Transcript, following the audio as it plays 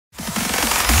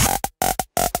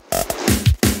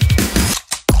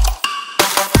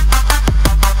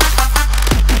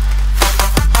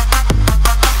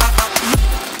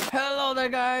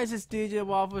guys,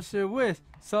 DjWafflez here with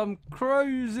some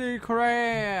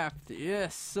Crazycraft.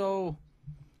 Yes, so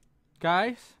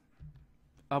guys,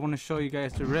 I want to show you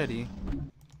guys the ready.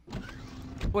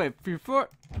 Wait, before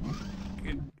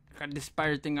got this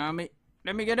spider thing on me.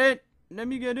 Let me get in. Let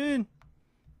me get in.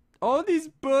 All these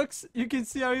books, you can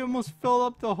see I almost filled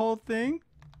up the whole thing.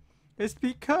 It's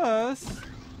because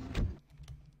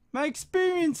my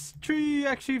experience tree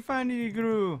actually finally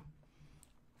grew.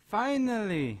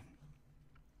 Finally.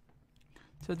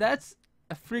 So that's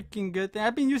a freaking good thing.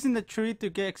 I've been using the tree to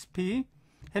get XP.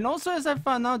 And also, as I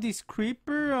found out, these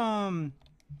the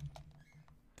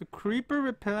creeper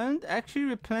repellent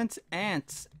actually repellents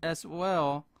ants as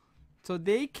well. So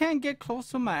they can't get close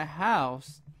to my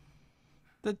house.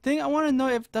 The thing I want to know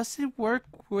if does it work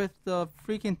with the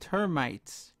freaking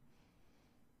termites?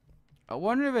 I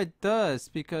wonder if it does,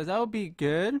 because that would be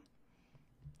good.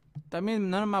 That means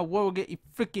none of my wood will get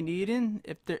freaking eaten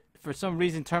if there for some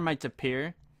reason termites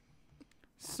appear.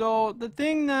 So the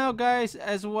thing now, guys,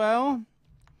 as well,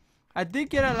 I did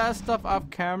get a lot of stuff off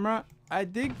camera. I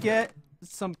did get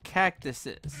some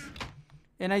cactuses,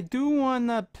 and I do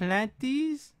wanna plant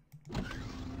these.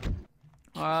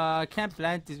 I can't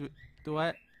plant these. Do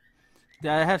I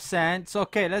have sand? So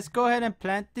okay, let's go ahead and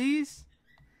plant these.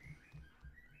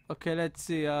 Okay, let's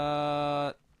see.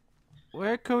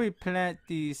 Where can we plant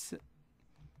these?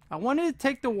 I wanted to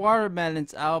take the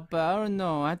watermelons out, but I don't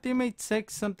know. I think I may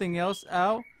take something else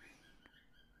out.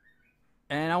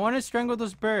 And I want to strangle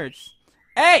those birds.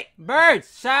 Hey,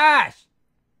 birds, shush!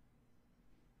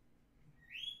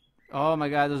 Oh my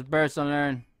god, those birds don't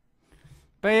learn.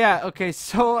 But yeah, okay,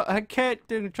 so I can't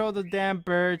control the damn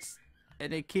birds.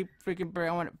 And they keep freaking bird.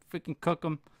 I want to freaking cook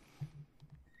them.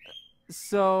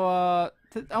 So,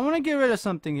 I want to get rid of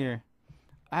something here.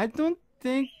 I don't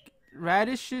think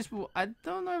radishes will. I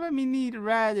don't know if I need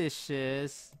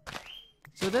radishes.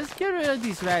 So let's get rid of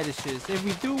these radishes. If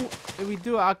we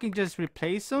do, I can just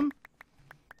replace them.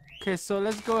 Okay, so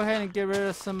let's go ahead and get rid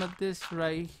of some of this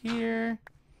right here.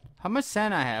 How much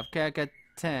sand I have? Okay, I got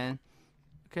 10.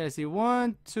 Okay, let's see.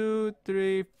 1, 2,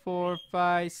 3, 4,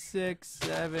 5, 6,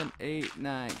 7, 8,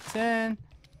 9, 10.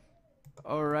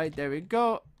 Alright, there we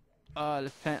go.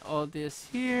 Let's plant all this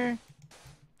here.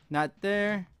 Not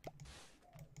there.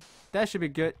 That should be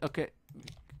good. Okay.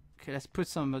 Okay, let's put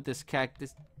some of this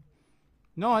cactus.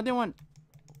 No, I didn't want.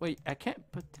 Wait, I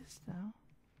can't put this down.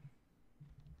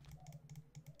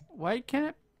 Why can't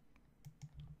I?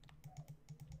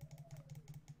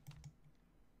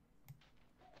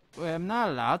 Wait, I'm not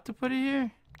allowed to put it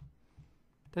here?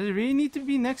 Does it really need to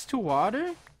be next to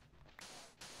water?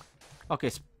 Okay,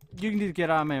 you need to get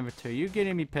out of my inventory. You're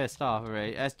getting me pissed off,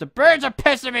 right? As the birds are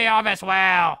pissing me off as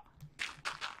well.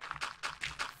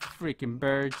 Freaking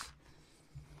birds.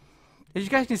 As you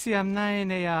guys can see, I'm not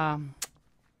in a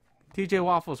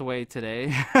DjWafflez way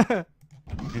today.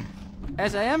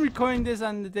 As I am recording this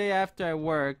on the day after I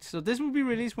worked, so this will be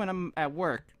released when I'm at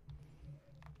work.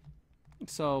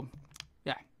 So,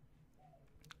 yeah.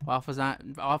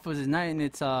 Wafflez is not in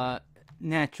its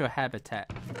natural habitat.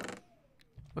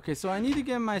 Okay, so I need to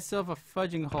get myself a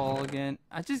fudging hole again.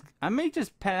 I may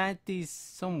just plant these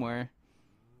somewhere.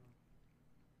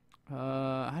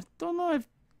 I don't know if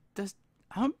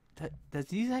does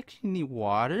these actually need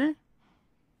water?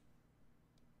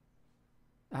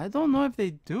 I don't know if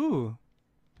they do.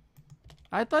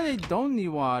 I thought they don't need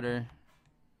water.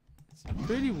 It's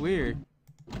pretty weird.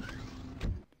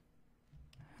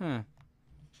 Huh.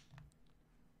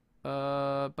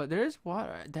 But there's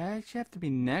water. Does I actually have to be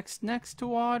next to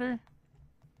water?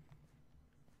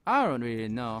 I don't really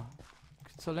know.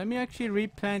 So let me actually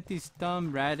replant these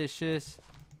dumb radishes.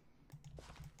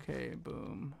 Okay,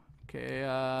 boom. Okay,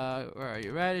 where are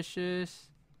your radishes?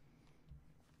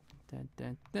 Dun,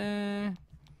 dun, dun.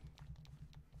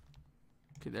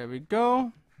 Okay, there we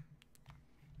go.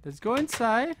 Let's go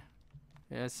inside.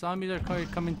 Yeah, zombies are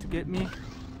coming to get me.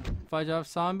 Fudge off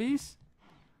zombies.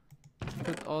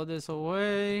 Put all this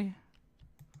away.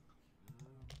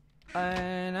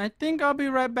 And I think I'll be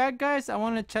right back, guys. I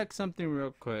want to check something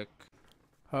real quick.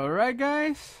 Alright,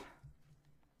 guys.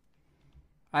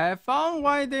 I have found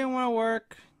why they didn't want to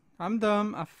work. I'm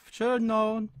dumb. I should have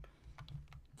known.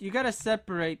 You gotta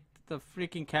separate the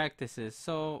freaking cactuses.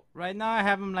 So right now I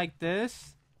have them like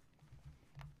this.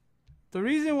 The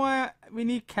reason why we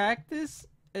need cactus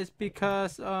is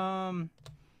because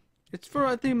it's for,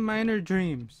 I think, minor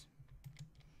dreams.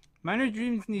 Minor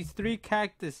dreams needs 3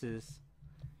 cactuses.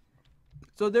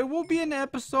 So there will be an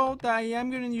episode that I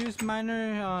am gonna use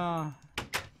minor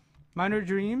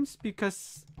dreams,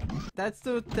 because that's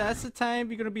the time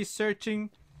you're gonna be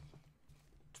searching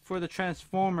for the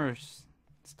Transformers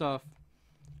stuff.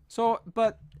 So,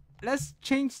 but let's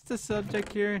change the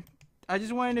subject here. I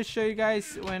just wanted to show you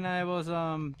guys when I was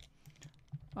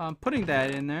putting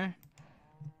that in there.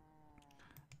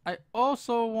 I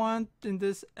also want in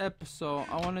this episode,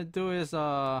 I want to do is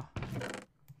actually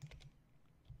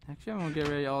I'm gonna get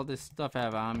rid of all this stuff I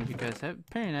have on me because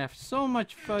apparently I have so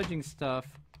much fudging stuff.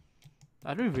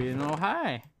 I don't really know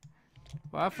why.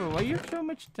 Waffle, why you have so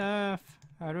much stuff?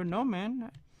 I don't know, man.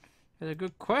 That's a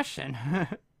good question.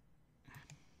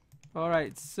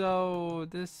 Alright, so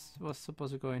this was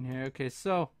supposed to go in here. Okay,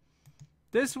 so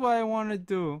this is what I want to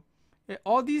do.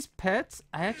 All these pets,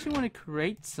 I actually want to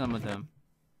create some of them.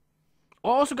 I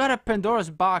also got a Pandora's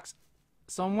box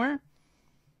somewhere.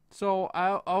 So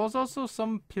I was also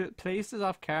some places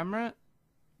off camera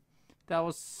that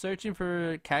was searching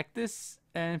for cactus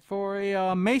and for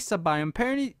a mesa biome.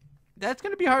 Apparently, that's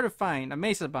going to be hard to find, a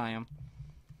mesa biome.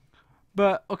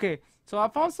 But, okay. So I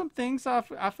found some things. I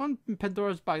found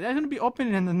Pandora's box. That's going to be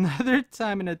opening in another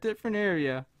time in a different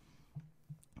area.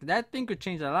 That thing could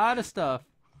change a lot of stuff.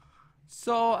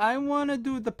 So I want to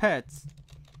do the pets.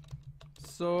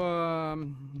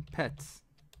 So, pets.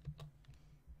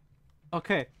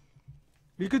 Okay.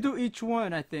 We could do each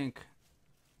one, I think.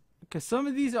 Because some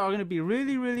of these are going to be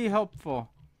really, really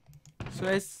helpful. So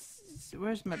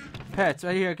where's my pets?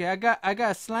 Right here. Okay, I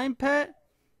got a slime pet,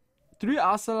 3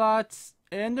 ocelots,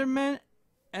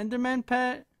 Enderman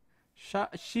pet,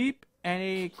 sheep, and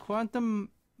a quantum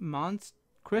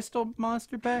crystal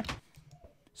monster pet.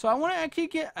 So I want to actually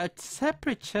get a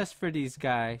separate chest for these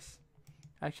guys.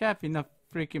 I actually have enough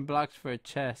freaking blocks for a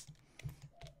chest.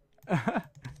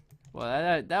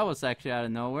 Well, that was actually out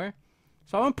of nowhere.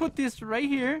 So I'm gonna put this right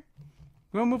here.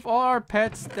 We're gonna move all our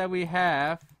pets that we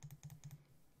have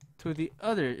to the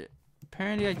other.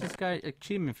 Apparently, I just got an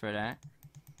achievement for that.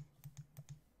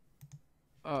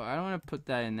 Oh, I don't want to put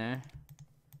that in there.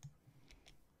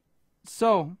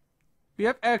 So, we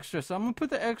have extras. So I'm going to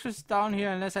put the extras down here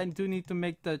unless I do need to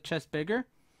make the chest bigger.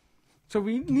 So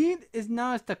we need is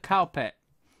now is the cow pet.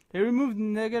 They remove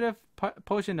negative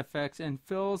potion effects and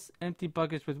fills empty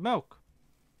buckets with milk.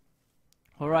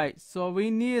 Alright, so we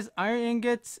need is iron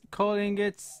ingots, coal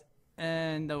ingots,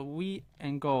 and the wheat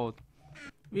and gold.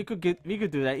 We could do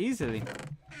that easily.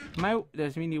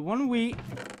 We need 1 wheat.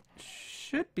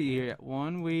 Should be here.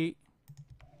 1 wheat.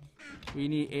 We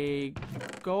need a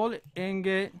gold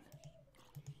ingot,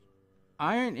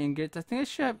 iron ingots. I think I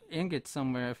should have ingots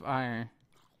somewhere of iron.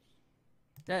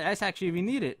 That's actually we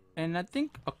need it, and I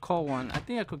think a coal one. I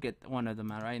think I could get one of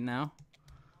them out right now.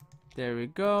 There we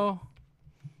go.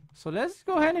 So let's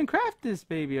go ahead and craft this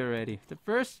baby already. The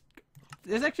first,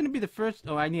 this actually gonna be the first.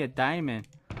 Oh, I need a diamond.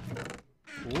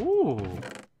 Ooh.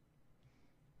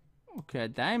 Okay, a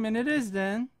diamond it is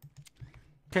then.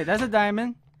 Okay, that's a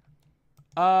diamond.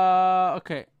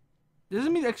 Okay. This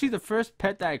is actually the first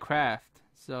pet that I craft.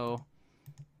 So,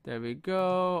 there we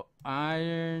go.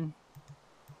 Iron.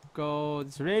 Gold.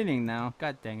 It's raining now.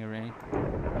 God dang it, rain.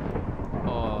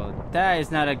 Oh, that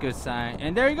is not a good sign.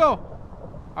 And there you go.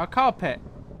 Our cow pet.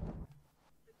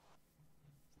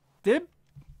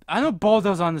 I know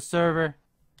Baldo's on the server.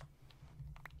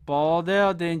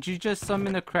 Baldo, didn't you just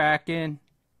summon the Kraken?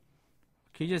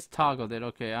 He just toggled it.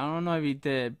 Okay, I don't know if he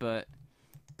did, but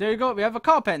there you go. We have a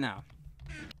cow pet now.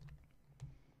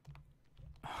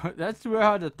 That's weird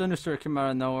how the thunderstorm came out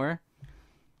of nowhere.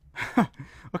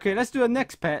 Okay, let's do the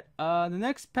next pet. The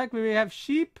next pet we have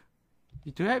sheep.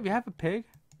 You have a pig?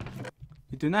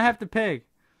 You do not have the pig.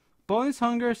 Bonus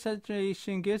hunger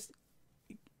saturation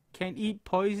can eat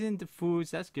poisoned foods.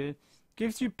 That's good.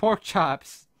 Gives you pork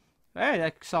chops. Hey,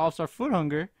 that solves our food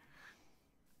hunger.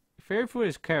 Favorite food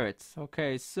is carrots.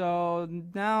 Okay, so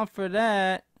now for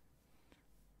that,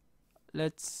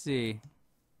 let's see.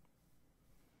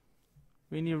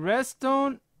 We need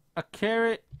redstone, a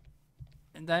carrot,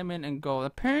 a diamond, and gold.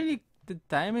 Apparently, the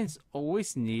diamond's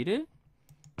always needed.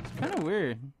 It's kind of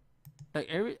weird. Like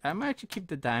I might actually keep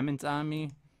the diamonds on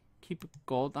me. Keep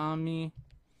gold on me.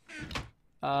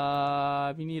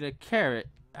 We need a carrot.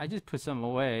 I just put some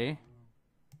away.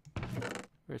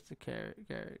 Where's the carrot?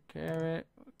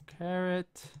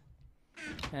 Carrot.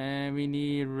 And we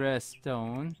need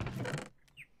redstone.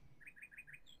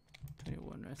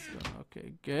 21 redstone.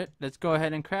 Okay, good. Let's go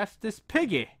ahead and craft this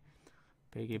piggy.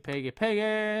 Piggy.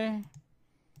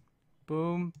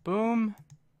 Boom, boom.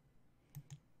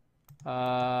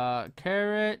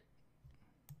 Carrot.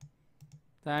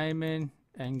 Diamond.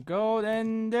 And gold.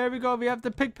 And there we go. We have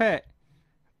the pig pet.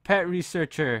 Pet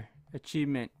researcher.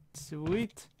 Achievement.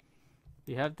 Sweet.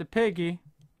 We have the piggy.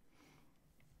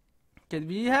 Okay,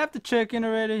 we have the chicken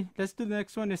already. Let's do the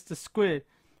next one. It's the squid.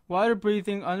 water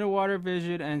breathing, underwater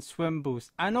vision, and swim boost.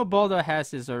 I know Boulder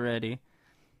has this already.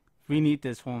 We need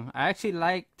this one. I actually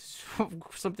like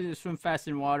something to swim fast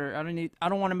in water. I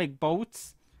don't want to make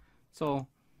boats. So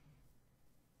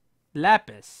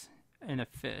lapis and a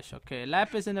fish. Okay,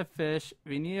 lapis and a fish.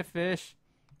 We need a fish.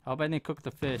 I hope I didn't cook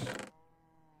the fish.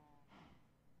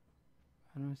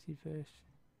 I don't see fish.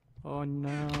 Oh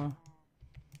no.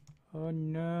 Oh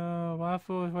no.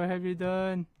 Waffles, what have you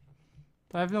done?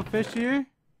 Do I have no fish here?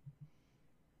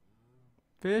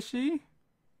 Fishy?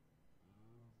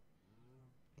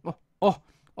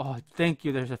 Oh, thank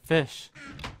you, there's a fish.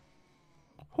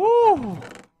 Whoo!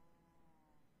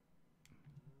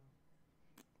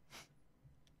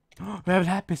 We have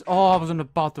lapis. Oh, I wasn't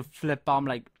about to flip. I'm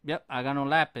like, yep, I got no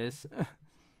lapis.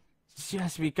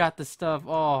 Yes, we got the stuff.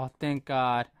 Oh, thank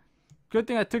God. Good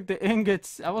thing I took the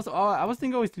ingots. I was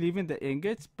thinking always leaving the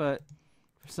ingots, but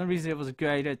for some reason it was a good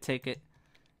idea to take it.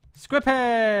 Squid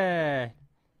pet!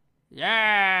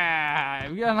 Yeah!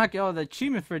 We unlock all the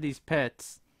achievement for these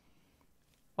pets.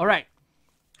 Alright.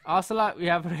 Ocelot, we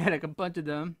have like a bunch of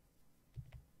them.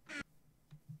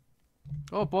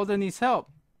 Oh, Boulder needs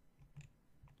help.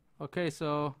 Okay,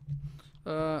 so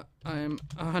I'm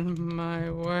on my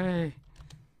way.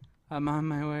 I'm on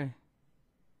my way.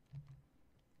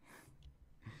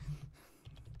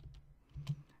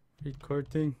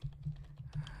 Recording.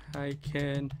 I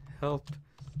can help.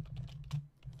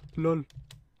 Lol.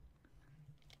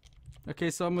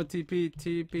 Okay, so I'm gonna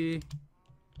TP.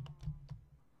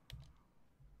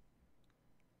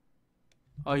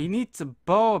 Oh, he needs a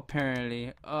bow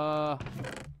apparently. I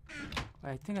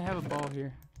think I have a bow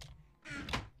here.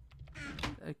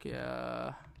 Okay,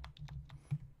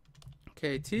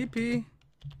 okay, TP.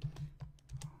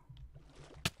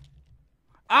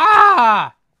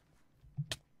 Ah!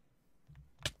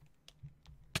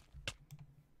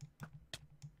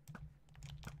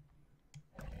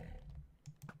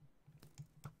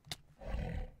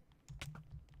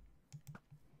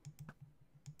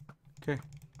 Okay.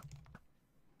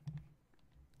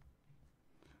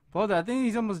 Boulder, I think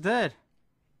he's almost dead.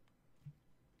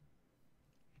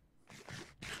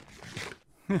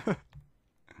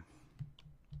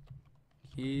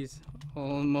 He's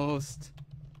almost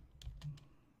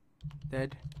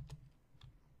dead.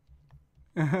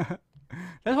 Let's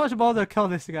watch Boulder kill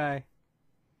this guy.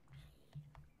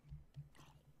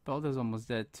 Boulder's almost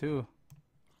dead too.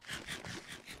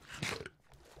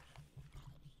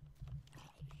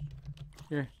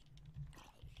 Here.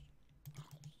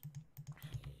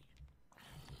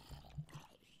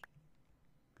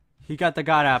 He got the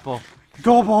God Apple.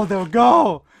 Go, Boulder,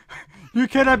 go! You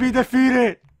cannot be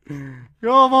defeated!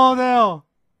 Go, Boulder!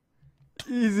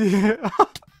 Easy.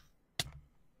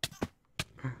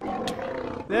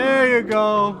 There you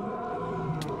go.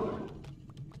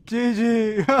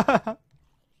 GG.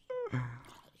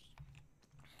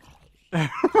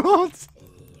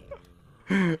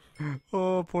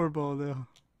 Oh, poor Boulder.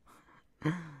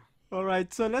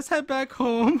 Alright, so let's head back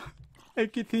home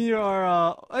and continue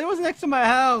our, it was next to my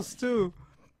house too.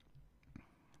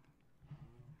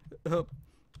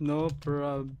 No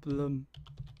problem.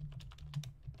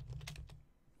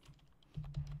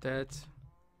 That's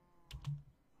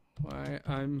why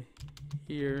I'm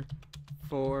here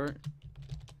for.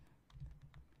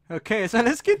 Okay, so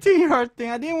let's continue our thing.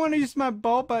 I didn't want to use my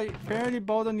bow, but apparently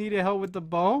Boulder needed help with the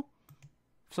bow.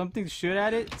 Something to shoot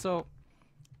at it, so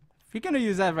we're gonna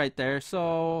use that right there.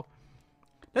 So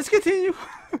let's continue.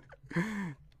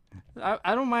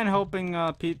 I don't mind helping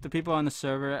the people on the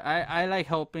server. I like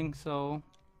helping, so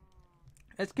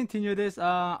let's continue this.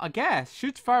 A gas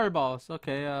shoots fireballs.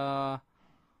 Okay.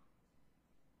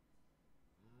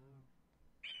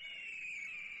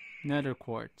 Nether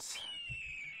quartz.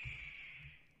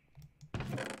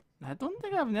 I don't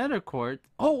think I have nether quartz.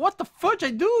 Oh, what the fudge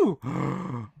I do?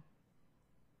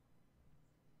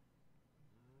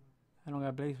 I don't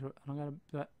got blaze. I don't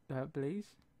got blaze.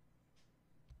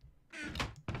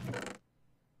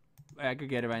 I could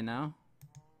get it right now.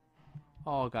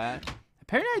 Oh god.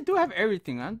 Apparently I do have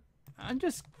everything. I'm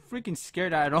just freaking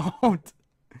scared I don't.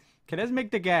 Okay, let's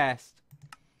make the gas.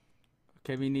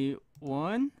 Okay, we need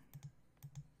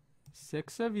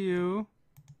 6 of you,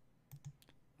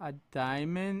 a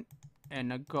diamond,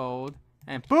 and a gold,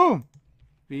 and boom!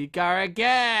 We got a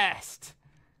gas!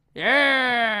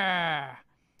 Yeah!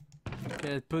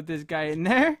 Okay, let's put this guy in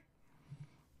there.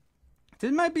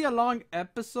 This might be a long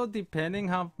episode depending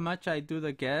how much I do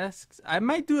the guests. I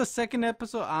might do a second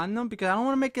episode on them because I don't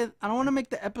want to make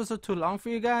the episode too long for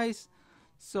you guys.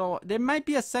 So there might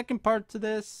be a second part to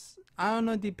this. I don't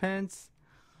know, it depends.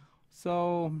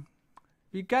 So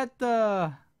we got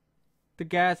the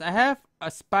gas. I have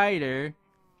a spider.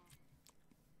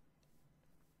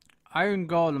 Iron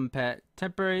golem pet.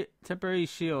 Temporary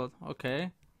shield.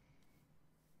 Okay.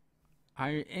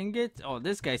 Iron ingot. Oh,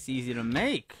 this guy's easy to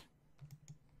make.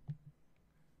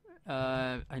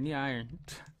 I need iron.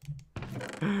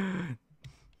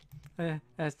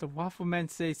 As the waffle man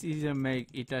says, easy to make.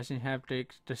 He doesn't have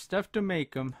the stuff to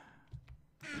make them.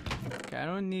 Okay, I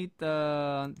don't need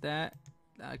that.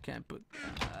 I can't put.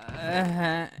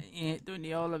 Don't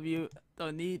need all of you.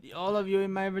 Don't need all of you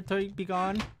in my inventory. Be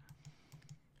gone.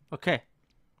 Okay.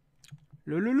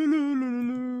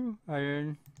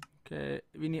 Iron. Okay,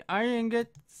 we need iron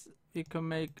ingots. We can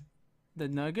make the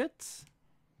nuggets.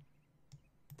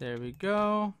 There we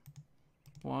go.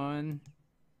 1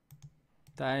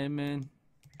 diamond,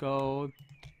 gold,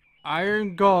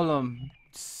 iron golem.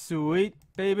 Sweet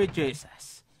baby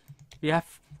Jesus. We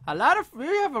have a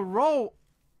row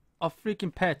of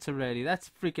freaking pets already. That's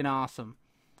freaking awesome.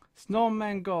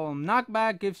 Snowman golem.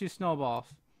 Knockback gives you snowballs.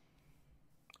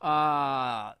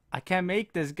 I can't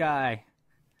make this guy.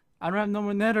 I don't have no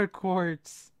more nether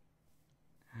quartz.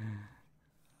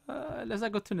 Let's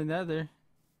not go to the nether.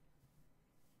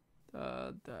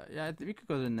 Yeah, we could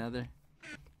go to the nether.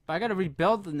 But I gotta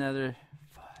rebuild the nether.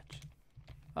 Fudge.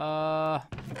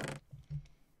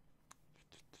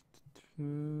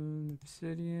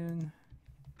 Obsidian.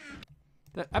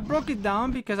 I broke it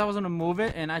down because I was gonna move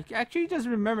it, and I actually just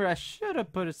remember I should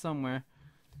have put it somewhere.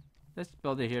 Let's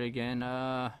build it here again.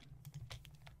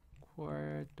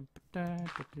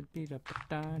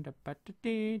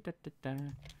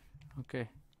 Okay.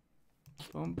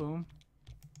 Boom, boom.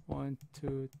 1,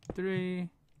 2, 3.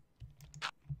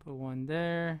 Put one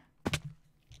there.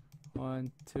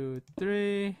 1, 2,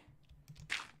 3.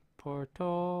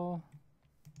 Portal.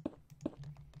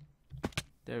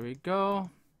 There we go.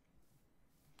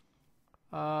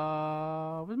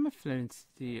 Where's my flint and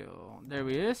steel? There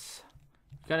he is.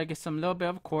 Gotta get some little bit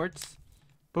of quartz.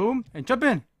 Boom, and jump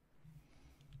in.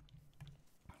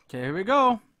 Okay, here we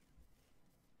go.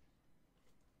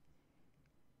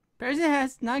 Person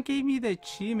has not gave me the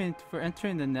achievement for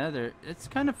entering the nether. It's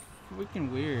kind of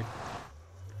freaking weird.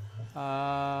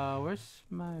 Where's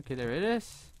my... Okay, there it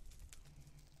is.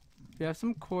 We have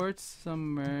some quartz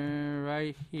somewhere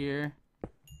right here.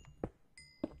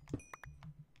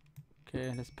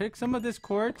 Okay, let's pick some of this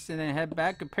quartz and then head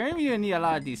back. Apparently you need a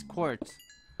lot of these quartz.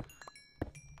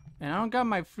 And I don't got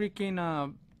my freaking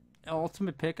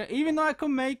ultimate pick. Even though I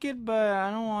could make it, but I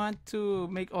don't want to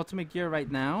make ultimate gear right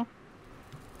now.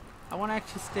 I want to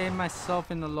actually stay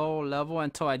myself in the low level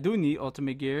until I do need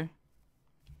ultimate gear.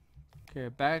 Okay,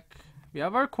 back. We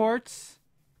have our quartz.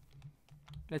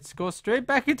 Let's go straight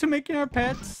back into making our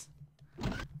pets.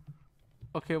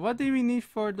 Okay, what do we need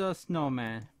for the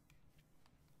snowman?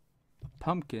 A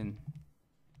pumpkin.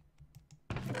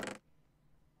 Do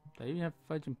I even have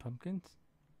fudge and pumpkins?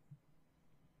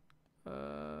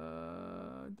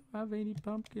 Don't have any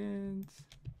pumpkins.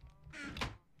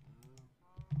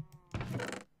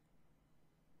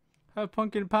 Have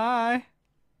pumpkin pie.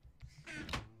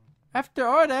 After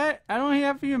all that, I don't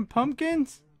have even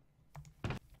pumpkins.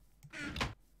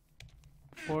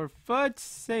 For fudge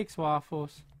sakes,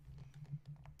 waffles.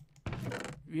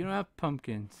 We don't have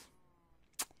pumpkins.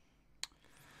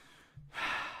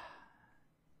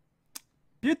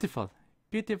 Beautiful.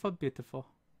 Beautiful, beautiful.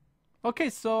 Okay,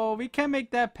 so we can't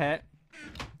make that pet.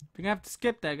 We're gonna have to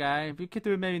skip that guy. We could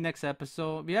do it maybe next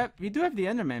episode. We do have the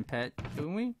Enderman pet,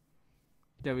 don't we?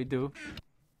 Yeah, we do.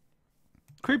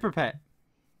 Creeper pet.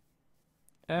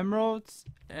 Emeralds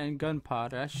and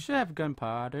gunpowder. I should have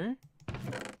gunpowder.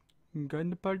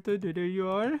 Gunpowder, there you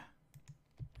are.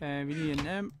 And we need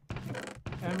an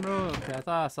emerald. Okay, I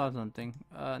thought I saw something.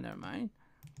 Never mind.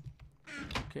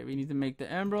 Okay, we need to make the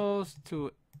emeralds.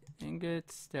 2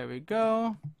 ingots. There we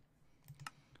go.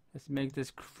 Let's make this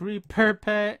creeper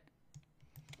pet.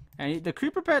 And the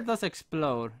creeper pet does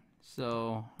explode.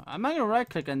 So I'm not gonna right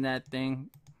click on that thing.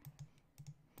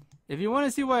 If you want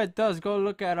to see what it does, go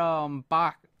look at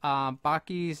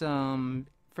Baki's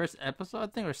first episode, I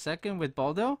think, or second with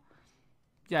Baldo.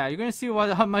 Yeah, you're gonna see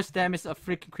how much damage a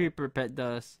freaking creeper pet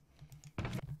does.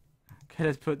 Okay,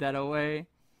 let's put that away.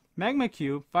 Magma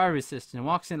cube, fire resistant,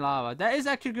 walks in lava. That is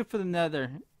actually good for the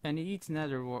nether, and he eats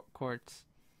nether quartz.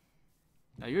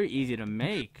 Now you're easy to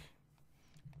make.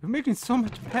 We're making so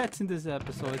much pets in this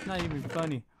episode. It's not even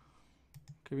funny.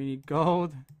 Okay, we need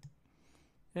gold.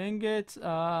 Ingots.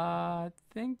 I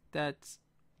think that's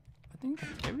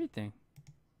everything.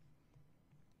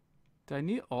 Do I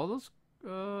need all those?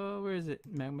 Where is it?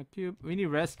 Magma cube. We need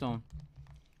redstone.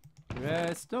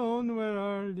 Redstone, where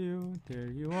are you? There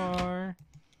you are.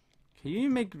 Can you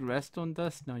make redstone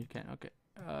dust? No, you can't. Okay.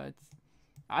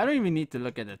 I don't even need to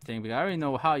look at the thing because I already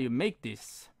know how you make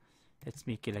this. Let's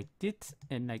make it like this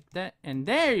and like that. And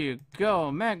there you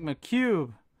go, magma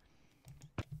cube.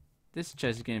 This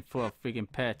chest is getting full of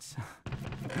freaking pets.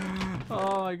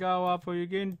 Oh my god, Waffle, you're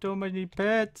getting so many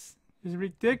pets. It's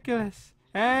ridiculous.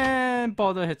 And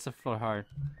Boulder hits the floor hard.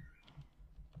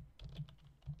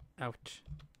 Ouch.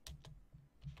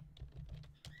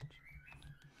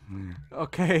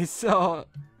 Okay, so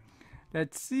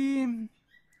let's see.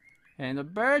 And the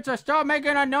birds are still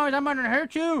making a noise. I'm gonna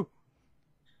hurt you.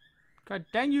 God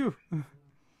dang you.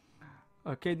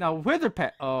 Okay, now wither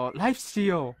pet. Oh, life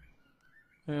steal.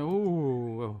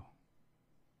 Ooh.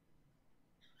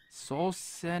 Soul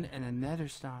sand and a nether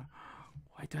star.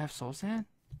 Why do I have soul sand?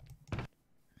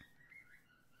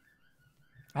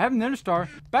 I have nether star.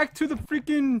 Back to the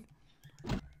freaking.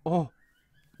 Oh,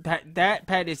 that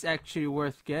pet is actually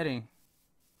worth getting.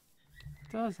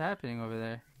 What is happening over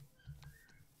there?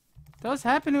 What's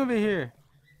happening over here?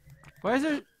 Why is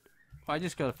there? Oh, I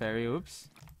just got a fairy. Oops.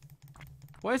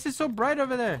 Why is it so bright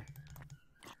over there?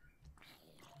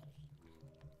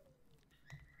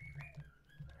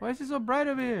 Why is it so bright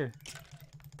over here?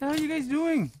 What the hell are you guys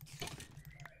doing?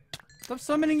 Stop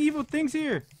summoning evil things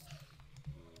here.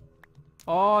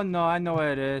 Oh no, I know what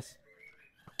it is.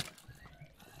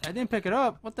 I didn't pick it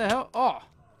up. What the hell? Oh.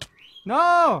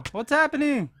 No! What's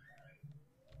happening?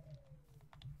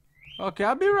 Okay,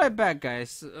 I'll be right back,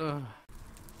 guys.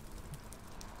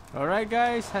 Alright,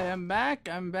 guys, I am back.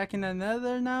 I'm back in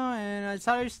another now, and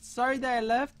I'm sorry that I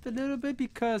left a little bit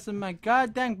because of my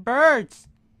goddamn birds.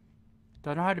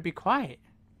 Don't know how to be quiet.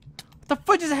 What the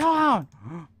fudge is a hellhound?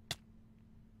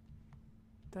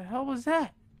 The hell was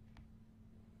that?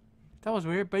 That was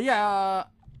weird, but yeah,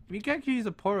 we can actually use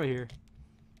a portal here.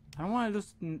 I don't want to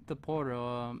lose the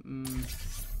portal.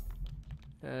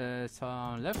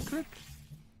 So left click.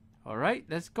 Alright,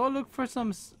 let's go look for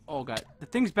some. Oh god, the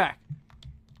thing's back.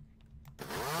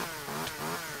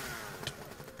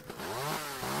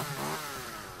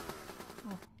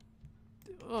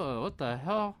 Oh, what the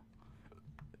hell?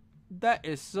 That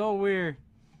is so weird.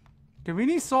 Okay, we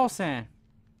need soul sand.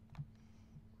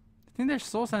 I think there's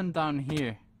soul sand down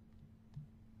here.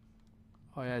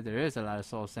 Oh yeah, there is a lot of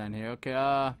soul sand here. Okay,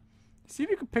 see if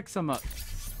you can pick some up.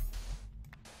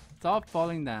 Stop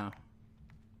falling down.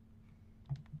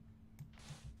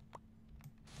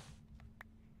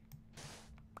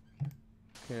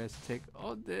 Okay, let's take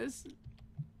all this.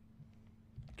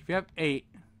 If you have 8.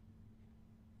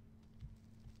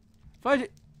 Fudge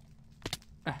it!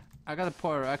 I got a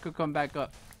portal. I could come back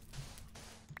up.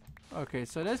 Okay,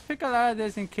 so let's pick a lot of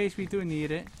this in case we do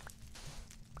need it.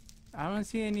 I don't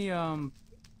see any,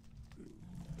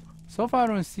 so far I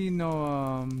don't see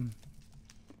no,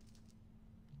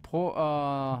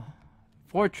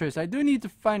 fortress. I do need to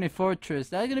find a fortress.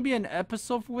 That's gonna be an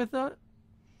episode with it?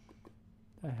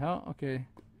 The hell? Okay.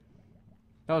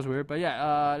 That was weird, but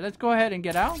yeah, let's go ahead and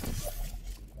get out.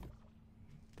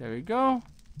 There we go.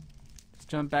 Let's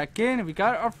jump back in. We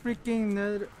got our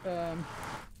freaking,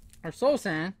 our soul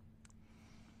sand.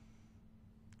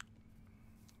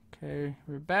 Okay,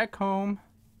 we're back home.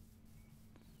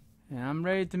 And I'm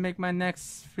ready to make my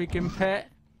next freaking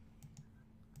pet.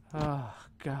 Oh,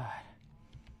 God.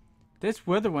 This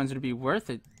wither one's gonna be worth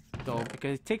it, though,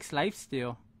 because it takes life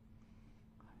steal.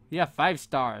 Yeah, 5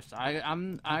 stars. I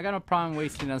got no problem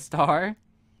wasting a star.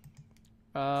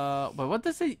 But what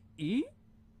does it eat?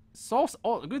 Soul.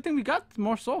 Oh, good thing we got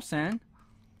more soul sand.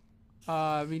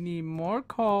 We need more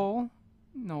coal.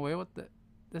 No way. What the?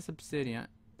 That's obsidian.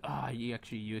 Ah, you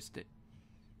actually used it.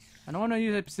 I don't want to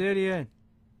use obsidian.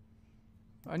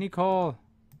 I need coal.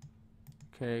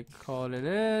 Okay, coal it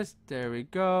is. There we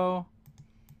go.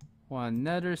 1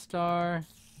 nether star.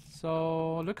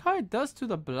 So look how it does to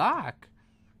the block.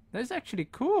 That's actually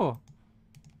cool.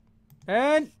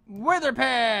 And wither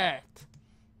pet.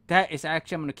 That is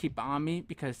actually I'm gonna keep on me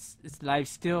because it's life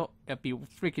steal. It'll be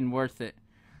freaking worth it.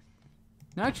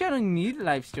 Now actually I don't need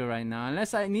life steal right now.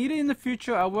 Unless I need it in the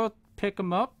future, I will pick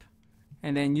them up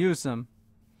and then use them.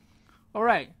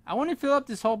 Alright, I want to fill up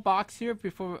this whole box here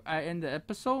before I end the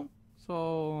episode.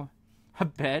 So, a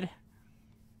bed.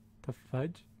 The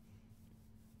fudge?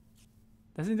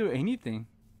 Doesn't do anything.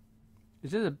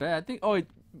 It's just a bed. I think, oh, it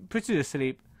puts you to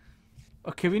sleep.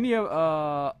 Okay, we need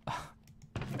a,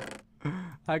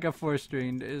 I got 4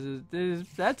 string.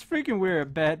 That's freaking weird, a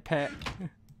bad pet.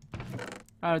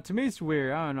 To me it's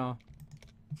weird, I don't know.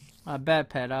 A bad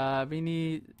pet. We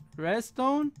need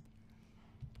redstone.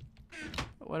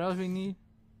 What else we need?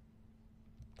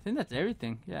 I think that's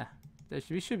everything. Yeah,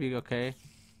 we should be okay.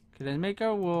 Okay, let's make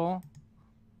our wool.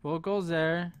 Wool goes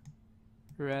there.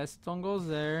 Redstone goes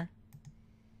there.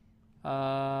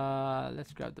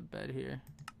 Let's grab the bed here.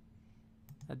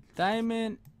 A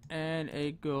diamond and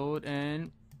a gold,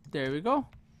 and there we go.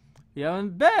 We have a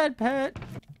bed, pet.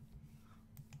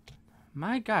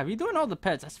 My God, we're doing all the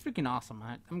pets. That's freaking awesome.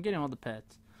 I'm getting all the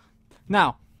pets.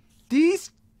 Now,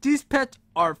 these pets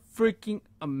are freaking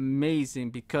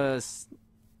amazing because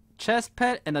chest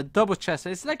pet and a double chest.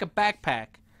 It's like a backpack.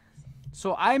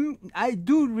 So I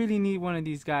do really need one of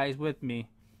these guys with me.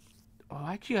 Oh,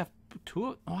 I actually have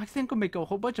two. Oh, I think I'll make a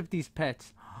whole bunch of these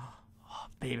pets. Oh,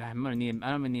 baby, I'm gonna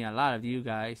need a lot of you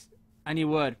guys. I need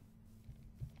wood.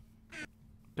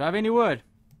 Do I have any wood?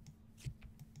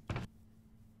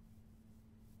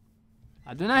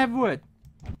 I do not have wood.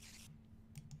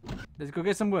 Let's go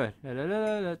get some wood. I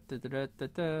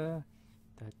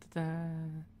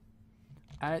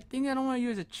think I don't want to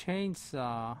use a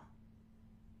chainsaw.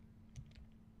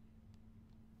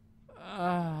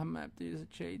 I'm gonna have to use a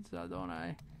chainsaw, don't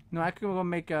I? No, I could go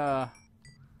make a.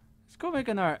 Let's go make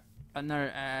another,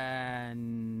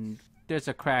 and there's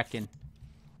a kraken.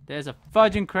 There's a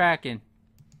fudging kraken.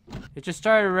 It just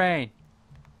started to rain.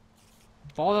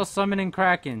 Baldo summoning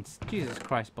krakens. Jesus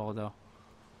Christ, Baldo.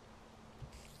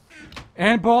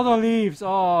 And Baldo leaves.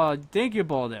 Oh, thank you,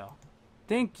 Baldo.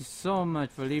 Thank you so much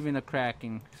for leaving the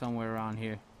kraken somewhere around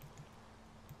here.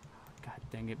 God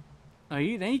dang it. Oh,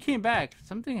 then he came back.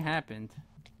 Something happened.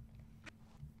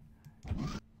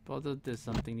 Baldo did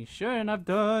something he shouldn't have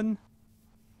done.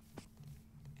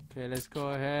 Okay, let's go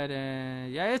ahead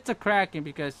and... Yeah, it's a kraken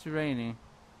because it's raining.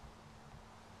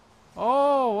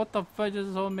 Oh, what the fudge?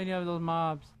 There's so many of those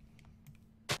mobs.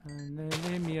 And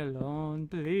leave me alone,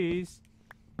 please.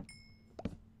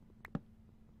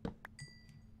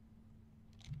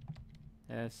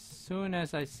 As soon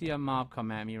as I see a mob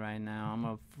come at me right now, I'm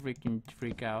gonna freaking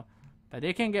freak out. But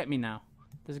they can't get me now.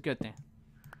 That's a good thing.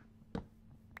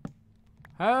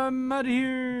 I'm out of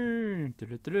here.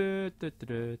 Okay,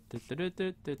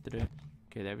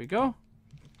 there we go.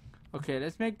 Okay,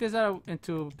 let's make this out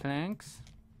into planks.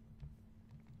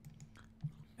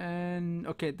 And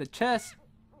okay, the chest.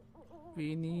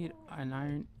 We need an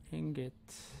iron ingot.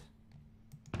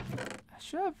 I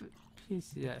should have a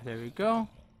piece. Yeah, there we go.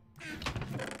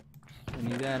 I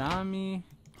need that on me.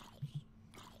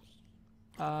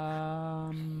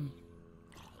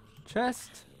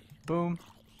 Chest. Boom.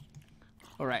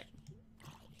 Alright.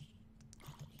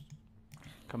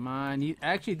 Come on. You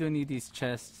actually do need these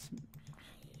chests.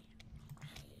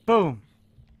 Boom.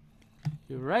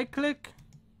 You right click.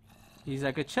 He's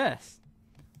like a chest.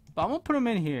 But I'm gonna put him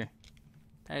in here.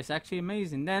 That is actually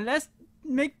amazing. Then let's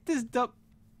make this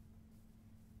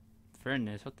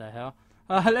furnace. What the hell?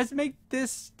 Let's make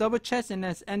this double chest and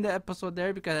let's end the episode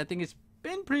there because I think it's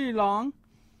been pretty long.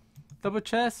 Double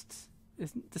chest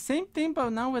is the same thing, but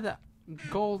now with a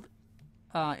gold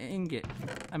ingot.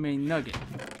 I mean nugget.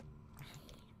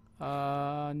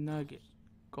 Nugget.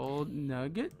 Gold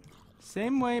nugget.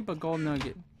 Same way, but gold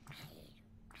nugget.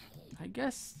 I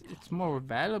guess it's more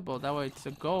valuable. That way it's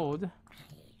a gold.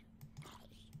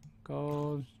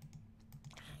 Gold.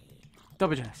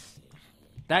 Double chest.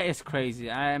 That is crazy.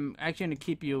 I'm actually going to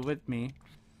keep you with me.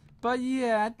 But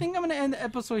yeah, I think I'm going to end the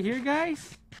episode here,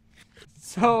 guys.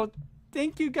 So,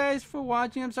 thank you guys for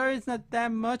watching. I'm sorry it's not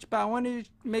that much, but I wanted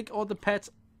to make all the pets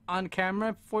on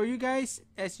camera for you guys.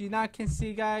 As you now can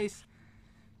see, guys,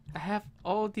 I have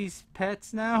all these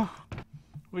pets now.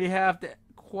 We have the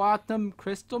Quantum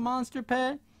Crystal Monster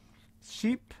pet,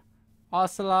 Sheep,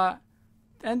 Ocelot,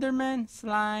 Enderman,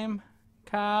 Slime,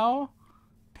 Cow,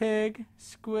 Pig,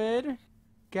 Squid,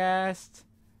 Ghast,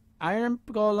 Iron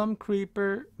Golem,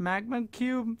 Creeper, Magma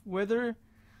Cube, Wither,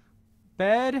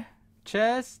 Bed,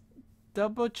 Chest,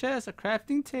 Double Chest, a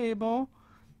crafting table,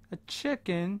 a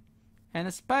chicken, and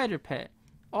a spider pet.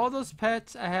 All those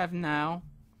pets I have now.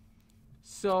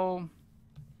 So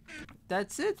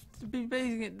that's it. To be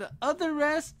basically the other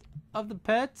rest of the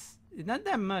pets is not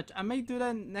that much. I may do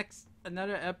that next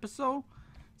another episode.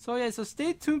 So yeah, so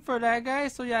stay tuned for that,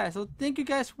 guys. So yeah, so thank you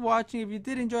guys for watching. If you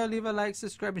did enjoy, leave a like,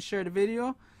 subscribe, and share the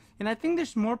video. And I think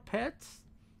there's more pets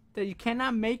that you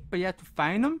cannot make, but you have to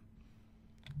find them.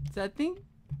 So I think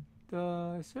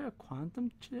is there a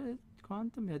quantum chest?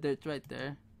 Quantum? Yeah, it's right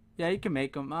there. Yeah, you can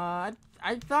make them. I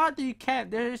thought that you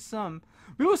can't. There is some.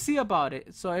 We will see about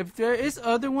it. So if there is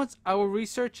other ones, I will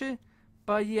research it.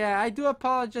 But yeah, I do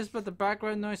apologize for the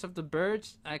background noise of the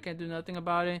birds. I can do nothing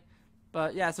about it.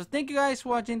 But yeah, so thank you guys for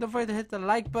watching. Don't forget to hit the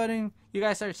like button. You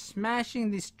guys are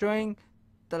smashing, destroying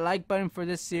the like button for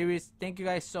this series. Thank you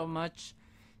guys so much.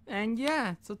 And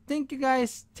yeah, so thank you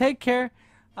guys. Take care.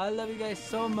 I love you guys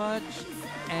so much.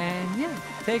 And yeah,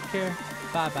 take care.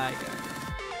 Bye bye, guys.